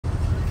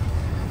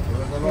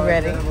You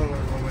ready? You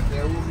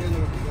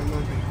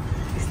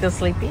still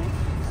sleepy?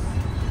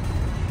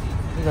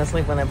 You're gonna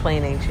sleep on that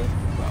plane, ain't you?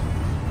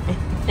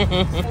 Put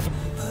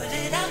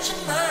it out your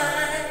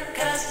mind,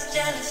 'cause it's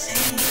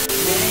jealousy.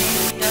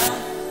 They don't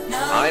know.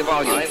 High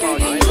volume.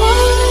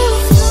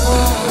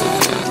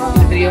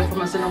 Video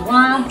from us in a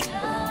while,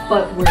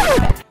 but we're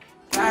back.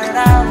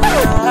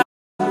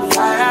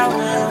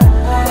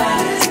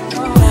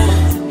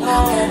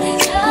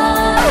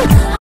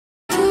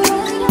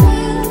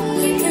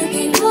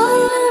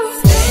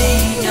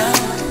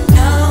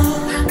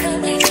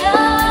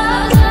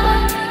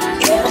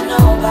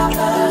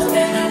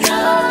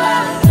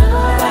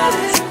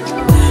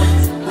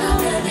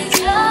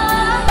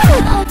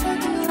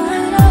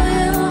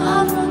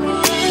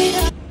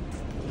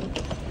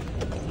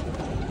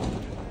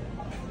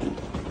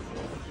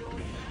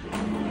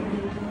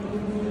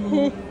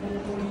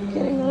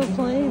 Getting on a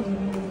plane.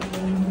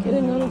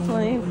 Getting on a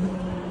plane.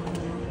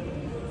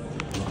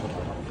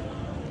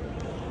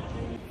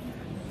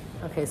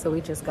 Okay, so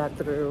we just got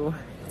through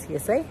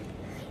TSA.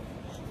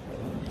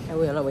 And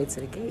we're on our way to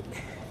the gate.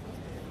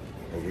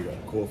 Oh, we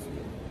got coffee.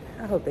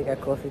 I hope they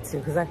got coffee too,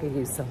 because I could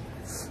use some.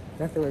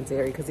 Nothing with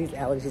dairy, because these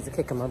allergies are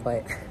kicking my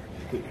butt.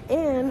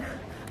 And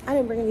I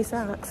didn't bring any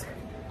socks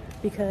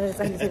because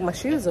I had to take my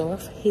shoes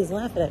off. He's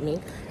laughing at me.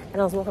 And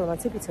I was walking on my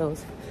tippy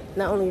toes.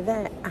 Not only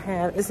that, I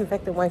have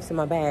disinfectant wipes in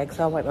my bag,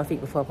 so I wipe my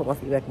feet before I put my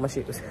feet back in my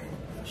shoes.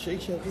 She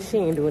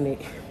ain't doing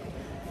it.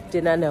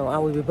 Did not know I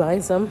would be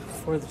buying some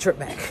for the trip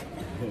back.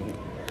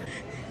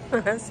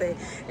 I say,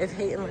 if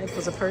hate in life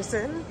was a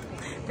person,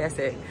 that's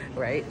it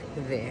right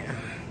there.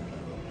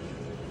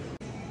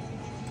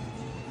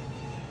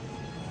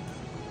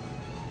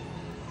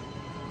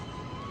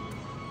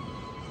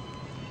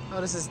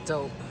 Oh, this is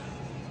dope.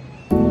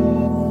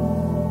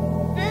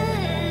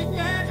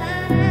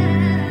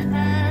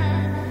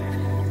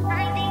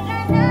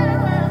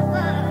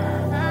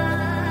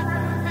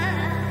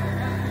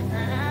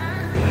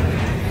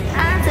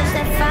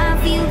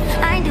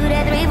 I do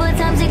that 3-4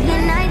 times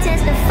again, I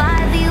testify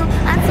for you.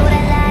 I told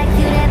I like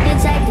you, that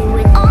bitch, I do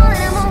it all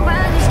and I'm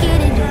around, you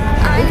scared to do.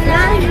 I'm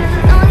not you,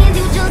 long as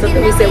you joking.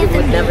 Something we said we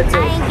would never do. I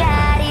ain't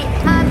got it,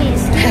 I've been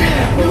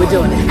scared. But we're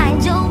doing it. I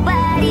ain't your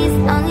bodies,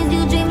 long as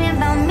you dreaming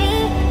about me,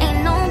 ain't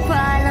no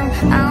problem.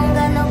 I don't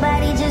got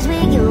nobody just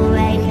with you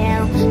right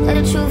now. Tell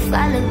the truth, I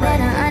look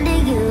better under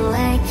you.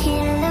 I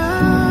can't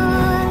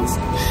lose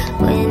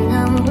when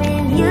I'm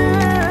with you.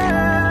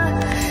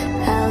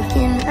 How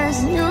can us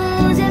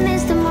lose and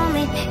miss the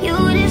moment? You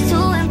just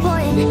too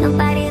important.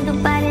 Nobody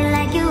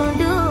like you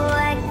do.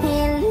 I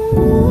can't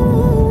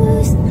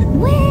lose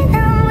when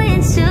I'm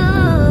with you.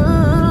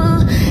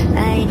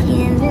 I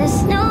can't just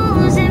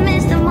snooze and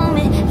miss the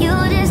moment. You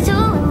just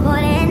too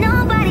important.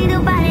 Nobody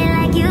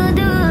like you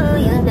do.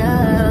 You do.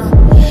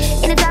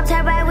 In the top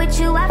top right with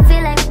you, I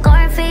feel like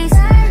Scarface.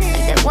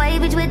 That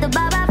white bitch with the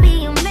bob, I'll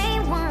be your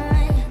main one.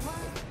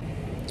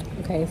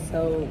 Okay,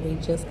 so we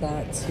just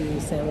got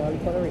to San Juan,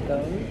 Puerto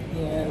Rico,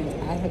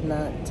 and I have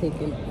not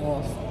taken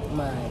off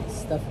my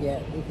stuff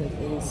yet because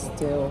it is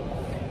still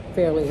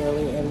fairly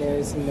early and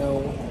there's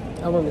no,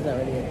 our room is not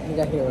ready yet. We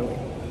got here early.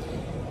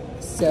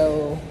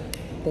 So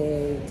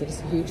they did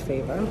us a huge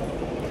favor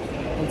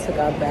and took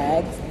our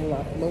bags and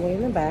locked them away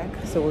in the back.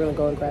 So we're gonna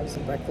go and grab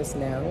some breakfast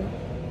now.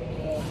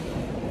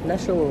 I'm not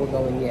sure where we're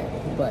going yet,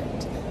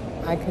 but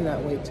I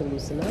cannot wait to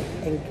loosen up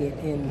and get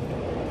in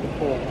the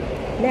pool.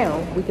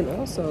 Now, we can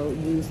also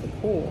use the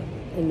pool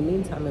in the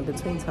meantime, in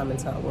between time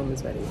until our room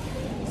is ready.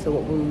 So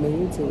what we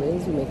may do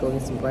is we may go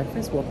get some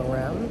breakfast, walk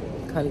around,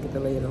 kind of get the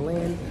lay of the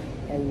land,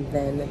 and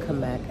then come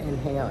back and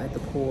hang out at the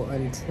pool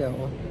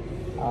until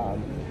our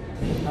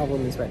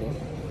room is ready.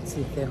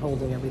 See if they're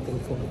holding everything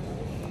for me.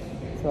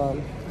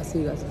 So I'll see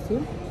you guys in a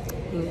few,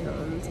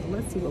 and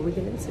let's see what we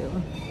get into.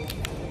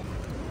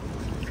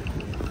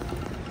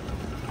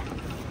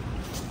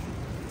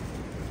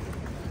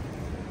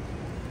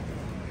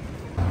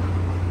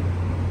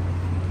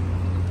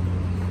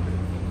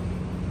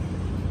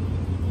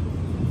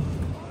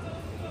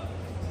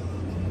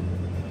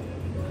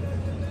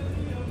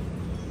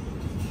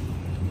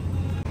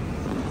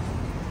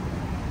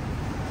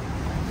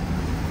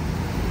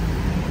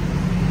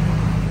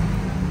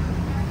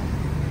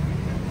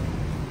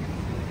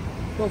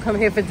 We'll come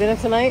here for dinner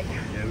tonight.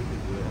 Yeah, we can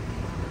do that.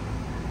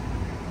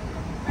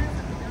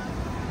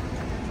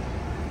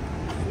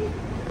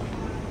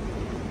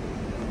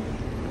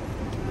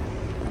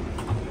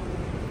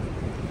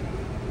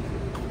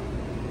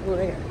 Oh,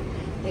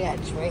 they got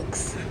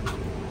drinks.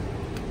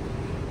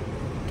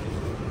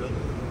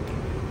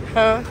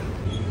 Huh?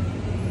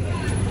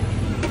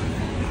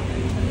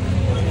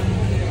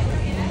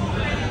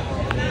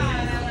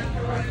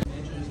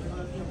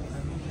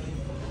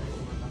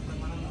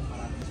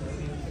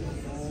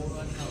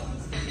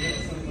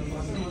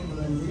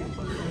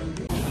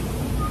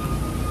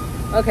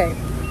 Okay,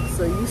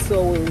 so you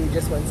saw where we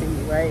just went to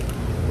eat, right?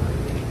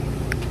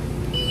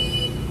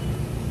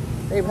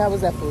 Babe, how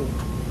was that food?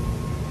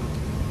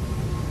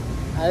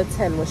 Out of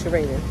 10, what's your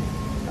rating?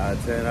 Out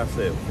of 10, I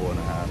say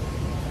 4.5.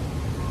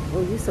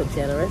 Oh, you're so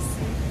generous.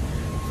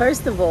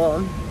 First of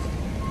all,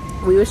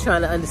 we was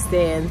trying to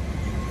understand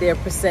their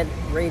percent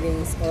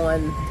ratings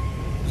on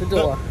the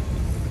door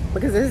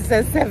because it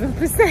says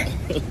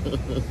 7%.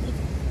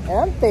 And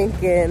I'm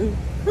thinking,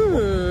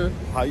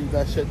 How you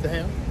got shut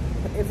down?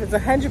 if it's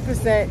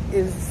 100%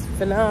 is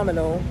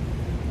phenomenal,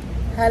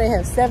 how they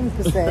have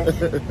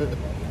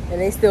 7% and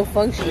they still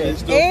functioning?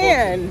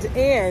 And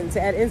to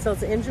add insult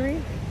to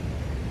injury,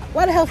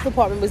 why the health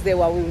department was there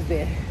while we was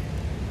there?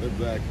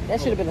 Exactly. That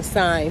should have been a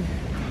sign.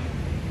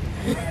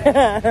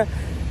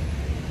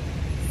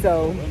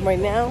 So right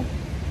now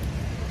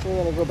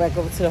we're gonna go back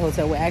over to the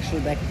hotel. We're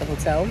actually back at the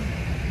hotel,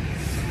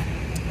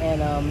 and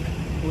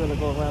we're gonna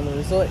go around the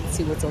resort and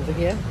see what's over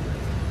here.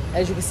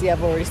 As you can see,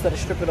 I've already started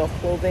stripping off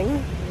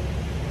clothing,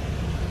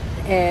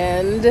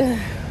 and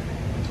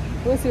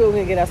we'll see what we're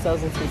gonna get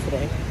ourselves into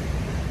today.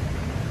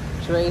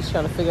 Dre's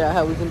trying to figure out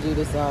how we can do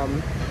this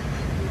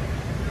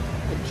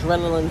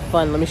adrenaline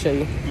fun. Let me show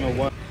you. You know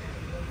what?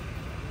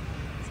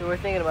 So we're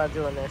thinking about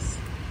doing this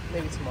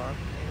maybe tomorrow.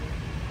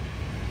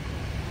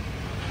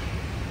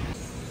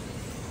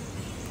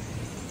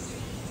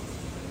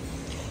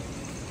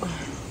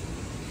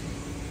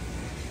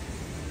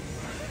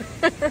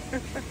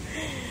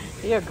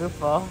 You're a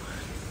goofball.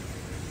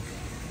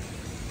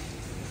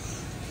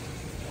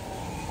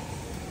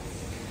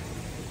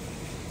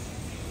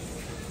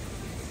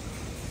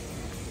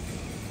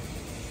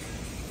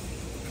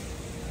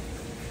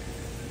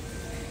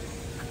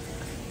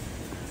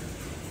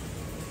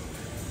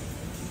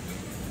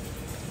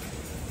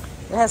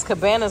 It has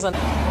cabanas on.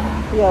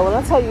 Yeah, when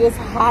I tell you it's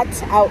hot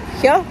out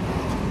here,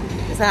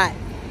 it's hot.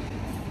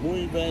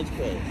 Muy bad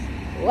trash.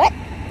 What?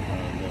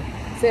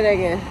 Say that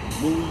again.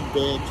 Muy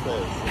bad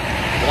trash.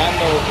 What I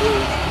know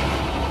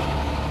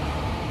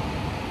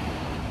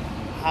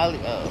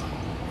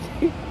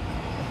is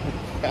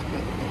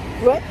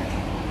What?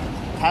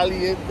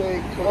 caliente.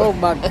 Oh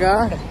my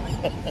God.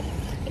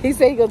 He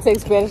said he's gonna take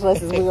Spanish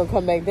lessons. We're gonna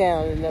come back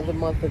down in another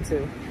month or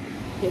two.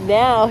 And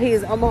now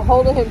I'm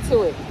holding him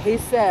to it. He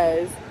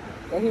says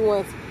that he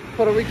wants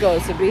Puerto Rico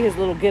to be his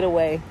little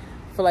getaway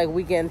for like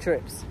weekend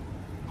trips.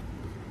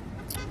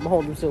 I'm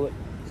holding him to it.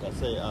 So I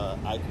say,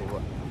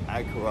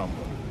 I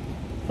caramba.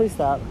 Please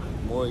stop.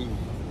 Muy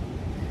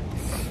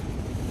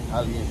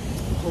caliente.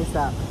 Please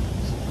stop.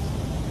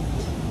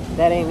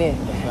 That ain't it.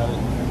 That's not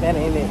it. That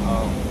ain't it.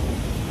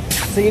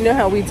 So you know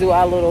how we do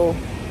our little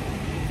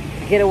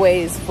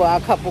getaways for our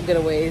couple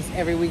getaways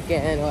every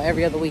weekend or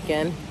every other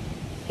weekend?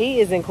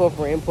 He is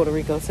incorporating Puerto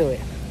Rico to it.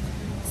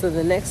 So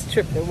the next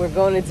trip that we're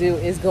going to do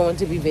is going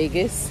to be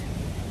Vegas,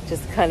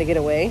 just to kind of get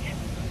away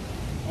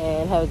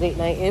and have a date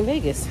night in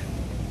Vegas.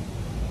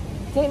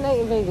 Date night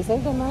in Vegas,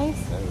 ain't that nice?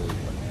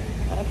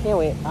 I can't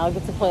wait. I'll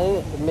get to planning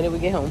it the minute we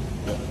get home.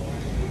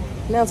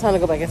 Now it's time to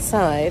go back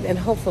inside and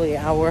hopefully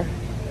our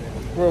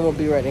room will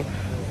be ready.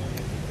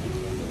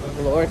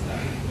 Lord.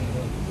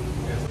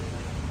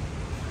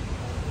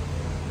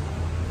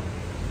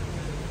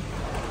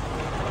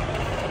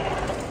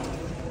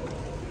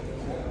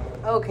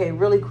 Okay,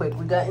 really quick.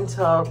 We got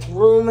into our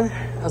room.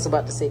 I was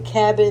about to say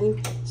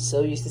cabin.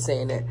 So used to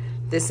saying it.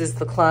 This is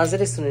the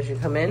closet as soon as you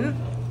come in.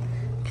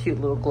 Cute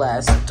little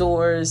glass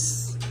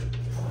doors.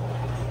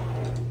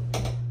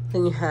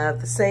 Then you have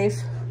the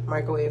safe,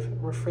 microwave,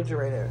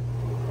 refrigerator.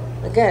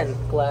 Again,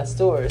 glass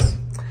doors.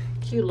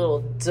 Cute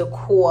little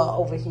decor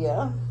over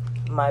here.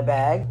 My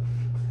bag.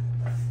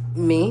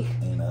 Me.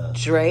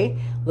 Dre.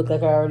 Look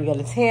like I already got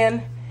a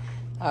tan.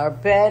 Our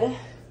bed.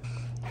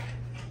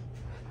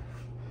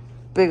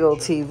 Big old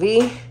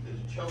TV.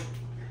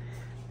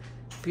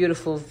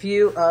 Beautiful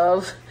view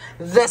of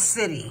the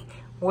city.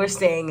 We're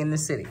staying in the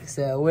city,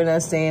 so we're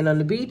not staying on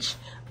the beach,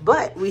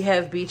 but we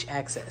have beach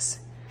access.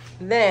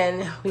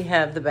 Then we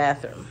have the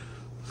bathroom.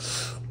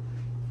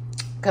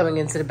 Coming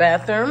into the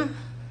bathroom,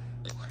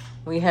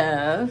 we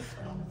have,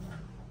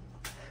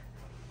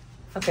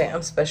 okay,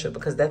 I'm special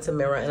because that's a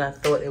mirror and I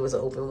thought it was an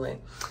open way.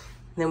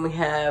 Then we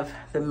have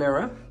the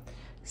mirror,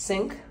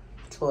 sink,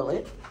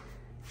 toilet,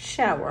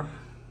 shower.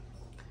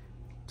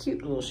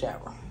 Cute little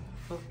shower,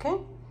 okay?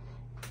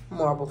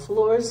 Marble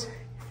floors,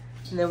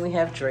 and then we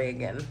have Dre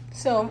again.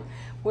 So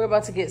we're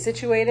about to get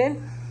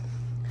situated,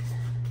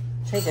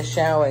 take a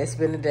shower. It's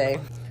been a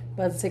day.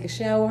 About to take a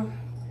shower,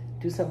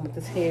 do something with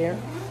this hair,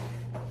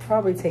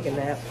 probably take a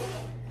nap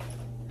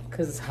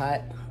because it's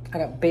hot. I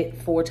got bit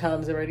 4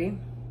 times already.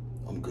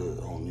 I'm good.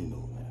 I don't need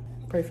no nap.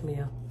 Pray for me,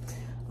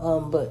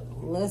 y'all. But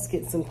let's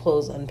get some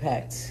clothes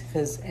unpacked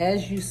because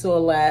as you saw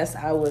last,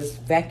 I was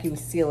vacuum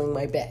sealing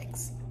my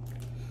bags.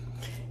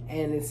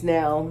 And it's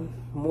now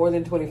more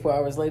than 24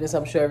 hours later, so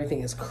I'm sure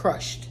everything is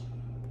crushed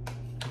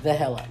the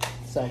hell up.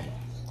 So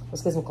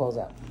let's get some clothes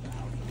out.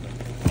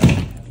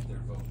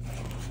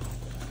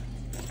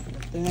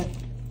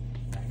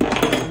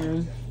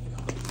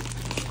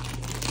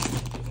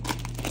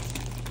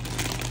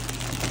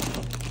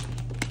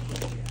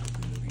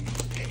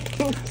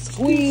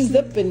 Squeezed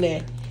up in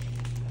there.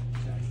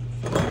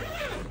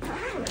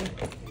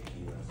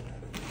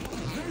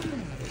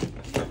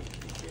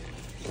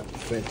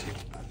 Thank you.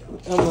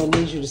 I'm gonna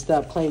need you to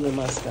stop claiming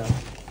my stuff.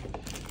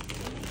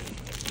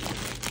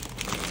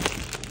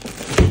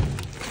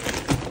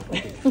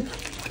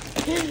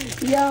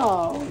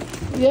 Y'all,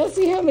 y'all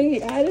see how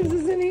many items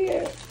is in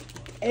here?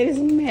 It is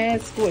mad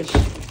squishy.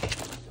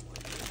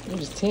 I'm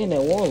just tearing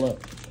that wall up.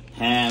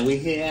 Hi, we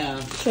here.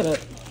 Shut up.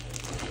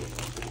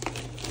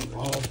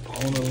 Oh,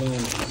 on the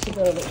limb. Put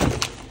that over.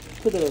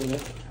 Put that over there.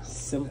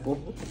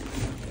 Simple.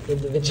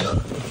 Individual.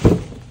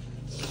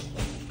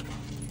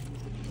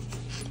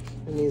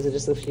 And these are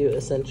just a few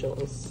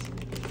essentials.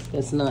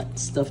 It's not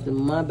stuffed in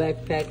my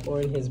backpack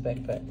or in his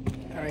backpack.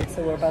 All right,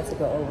 so we're about to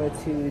go over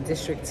to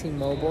District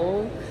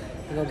T-mobile.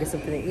 We're gonna get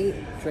something to eat.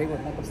 Dre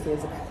went back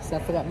upstairs because I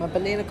forgot my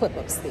banana clip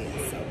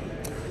upstairs. So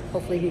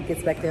hopefully he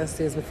gets back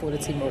downstairs before the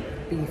Uber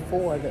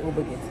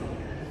gets here.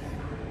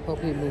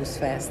 Hope he moves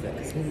faster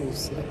because he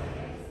moves slow.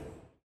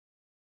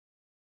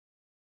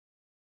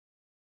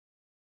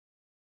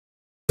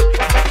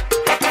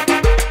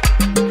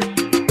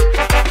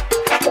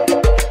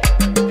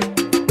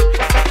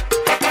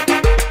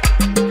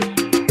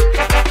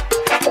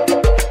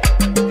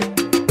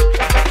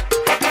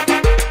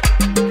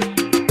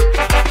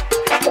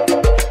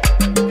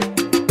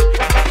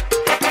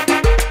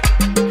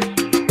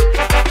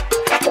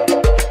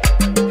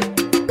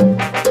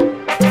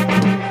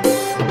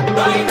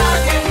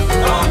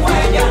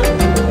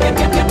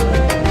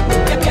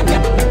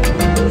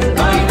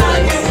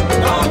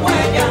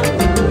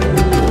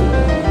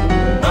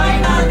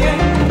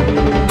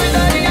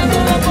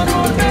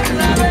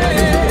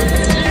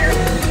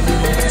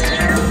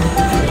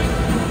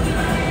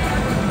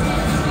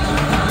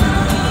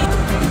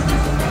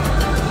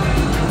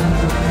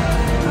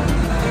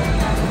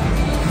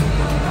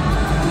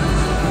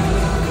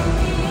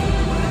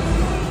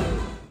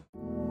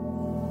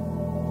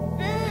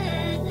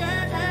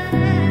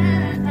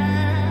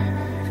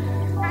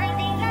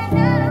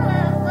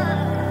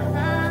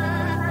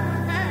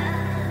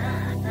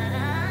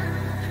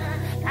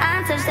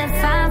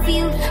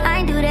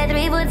 I do that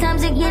 3-4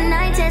 times again,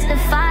 I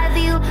testify for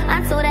you.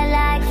 I told I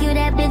like you,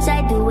 that bitch,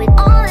 I do it.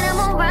 All that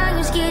I'm around,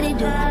 you scared to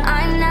do.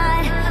 I'm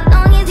not,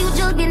 long as you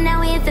joking,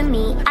 now in for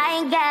me. I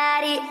ain't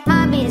got it,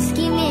 my bitch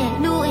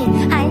scheming,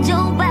 doing, hide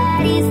your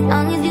bodies.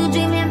 Long as you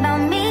dreaming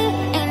about me,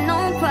 ain't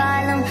no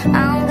problem. I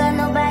don't got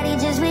nobody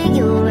just with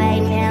you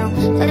right now.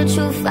 Tell the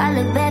truth, I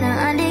look better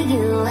under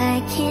you.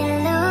 I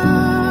can't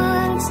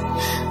lose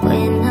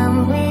when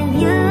I'm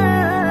with you.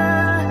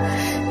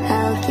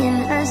 How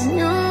can I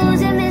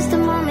snooze and miss the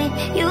moment?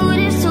 You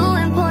just too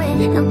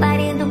important.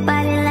 Nobody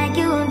like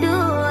you do.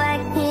 I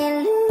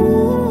can't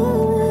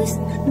lose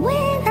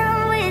when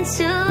I'm with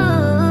you.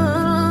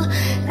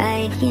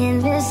 I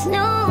can't just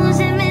snooze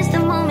and miss the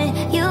moment.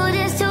 You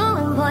just too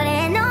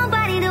important.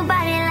 Nobody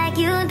like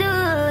you do.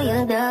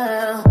 You do.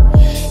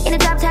 In the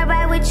top top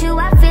right with you,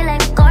 I feel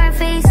like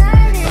Scarface.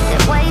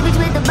 That white bitch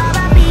with the bob,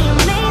 I be your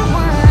main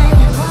one.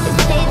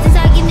 Just take this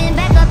argument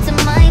back up to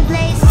my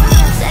place.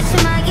 Sex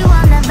and argue,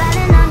 I'm not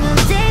violent on you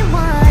day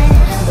one.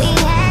 We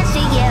had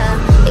shit,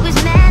 yeah. It was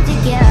magic,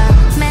 yeah.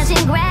 Smash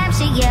and grab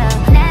shit, yeah.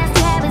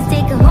 Nasty habits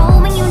take a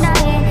hold when you not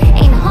here.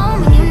 Ain't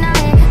home when you not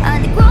here.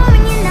 They grow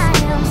when you're not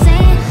here. I'm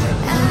saying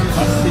I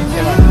can't lose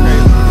when I'm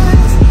with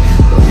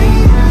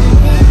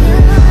you.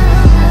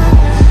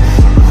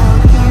 How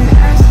can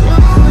I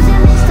snooze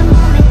and miss the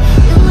moment?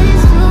 You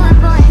just too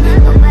important.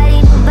 Nobody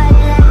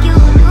like you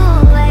do.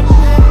 I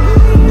can't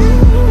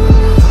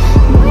lose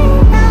when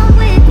I'm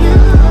with you.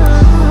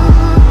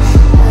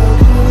 How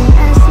can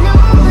I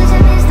snooze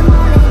and miss the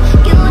moment?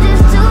 You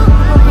just too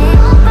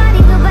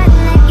important. Nobody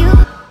like you.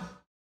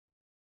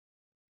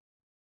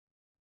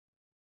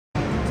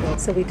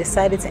 So we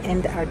decided to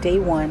end our day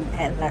one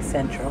at La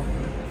Central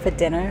for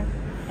dinner,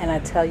 and I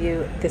tell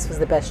you, this was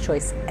the best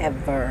choice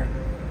ever.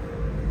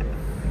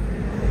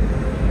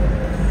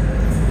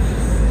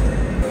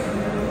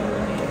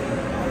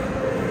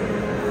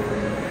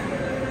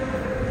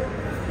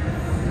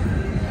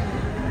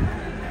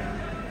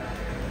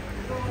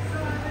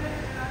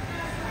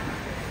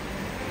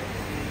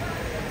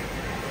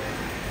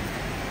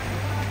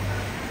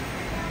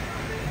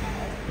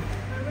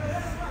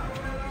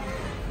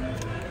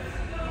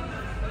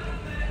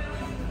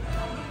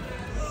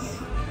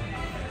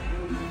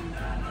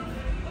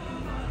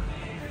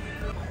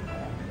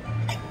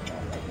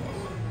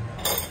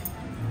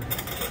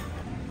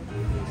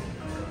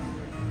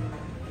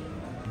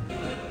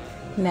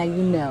 Now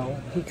you know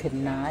he could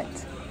not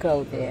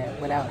go there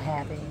without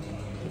having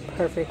a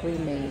perfectly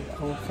made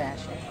old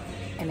fashioned,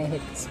 and it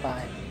hit the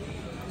spot.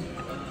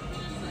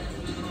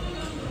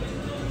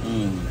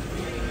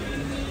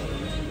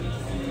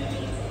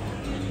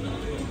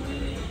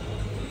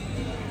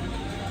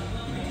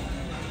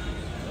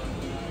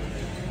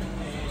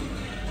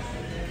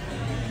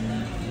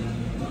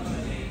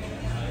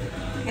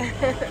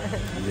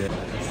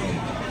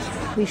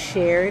 We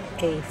shared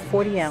a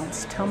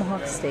 40-ounce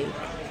tomahawk steak,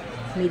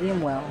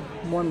 medium well,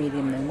 more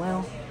medium than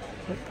well,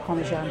 with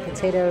Parmesan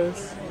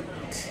potatoes.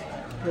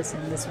 Listen,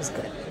 this was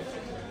good.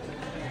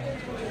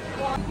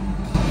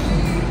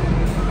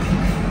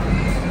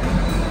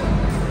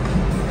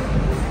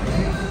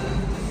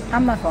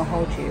 I'm not gonna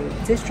hold you.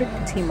 District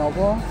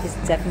T-Mobile is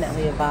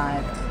definitely a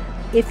vibe.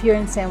 If you're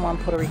in San Juan,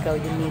 Puerto Rico,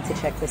 you need to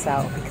check this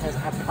out because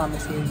I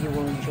promise you, you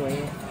will enjoy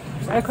it.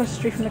 Right across the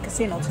street from the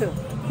casino, too.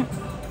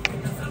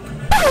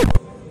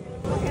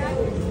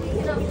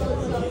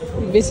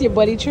 Miss your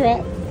buddy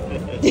trap?